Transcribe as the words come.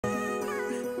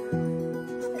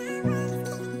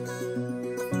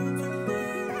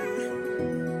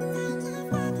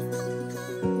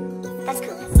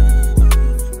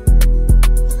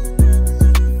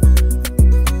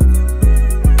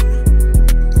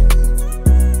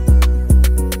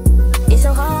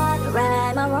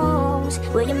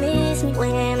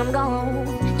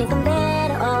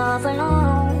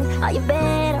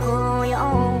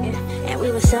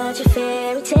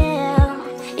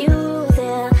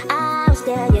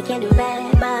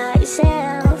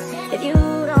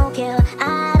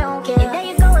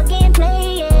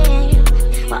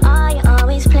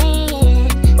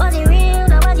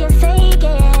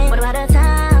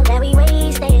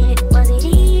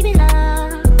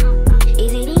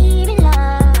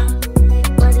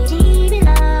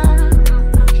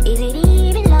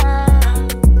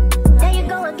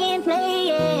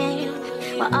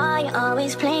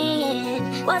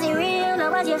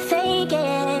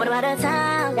all the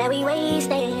time that we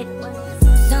wasted.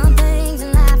 Some things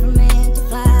in life are meant to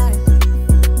fly.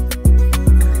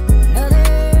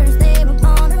 Others, they were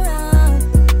born to run.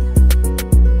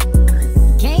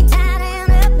 Can't tie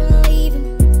down up and leave it,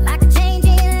 like a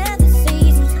changing of the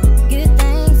seasons. Good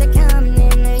things are coming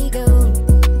and they go.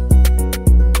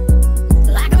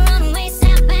 Like a runaway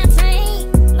southbound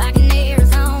train, like an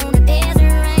Arizona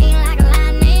desert rain, like a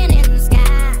lightning in the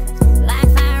sky, like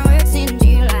fireworks in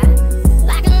July,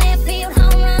 like a left field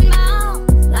home run ball,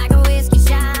 like a whiskey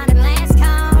shot at last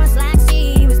call. It's like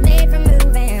she was made for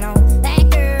moving on. That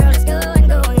girl is going,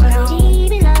 going Was on. it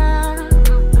even love?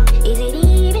 Is it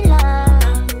even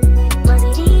love? Was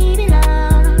it even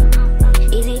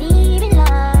love? Is it even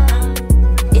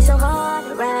love? It's so hard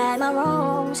to right my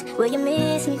wrongs. Will you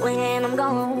miss me when I'm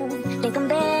gone? Think I'm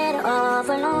better off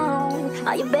alone.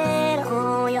 Are you better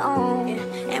on your own?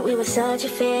 And we were such a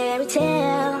fairy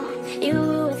tale. You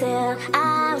were there,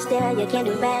 I was there. You can't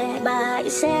do bad by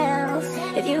yourself.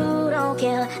 If you don't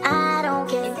care, I don't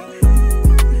care.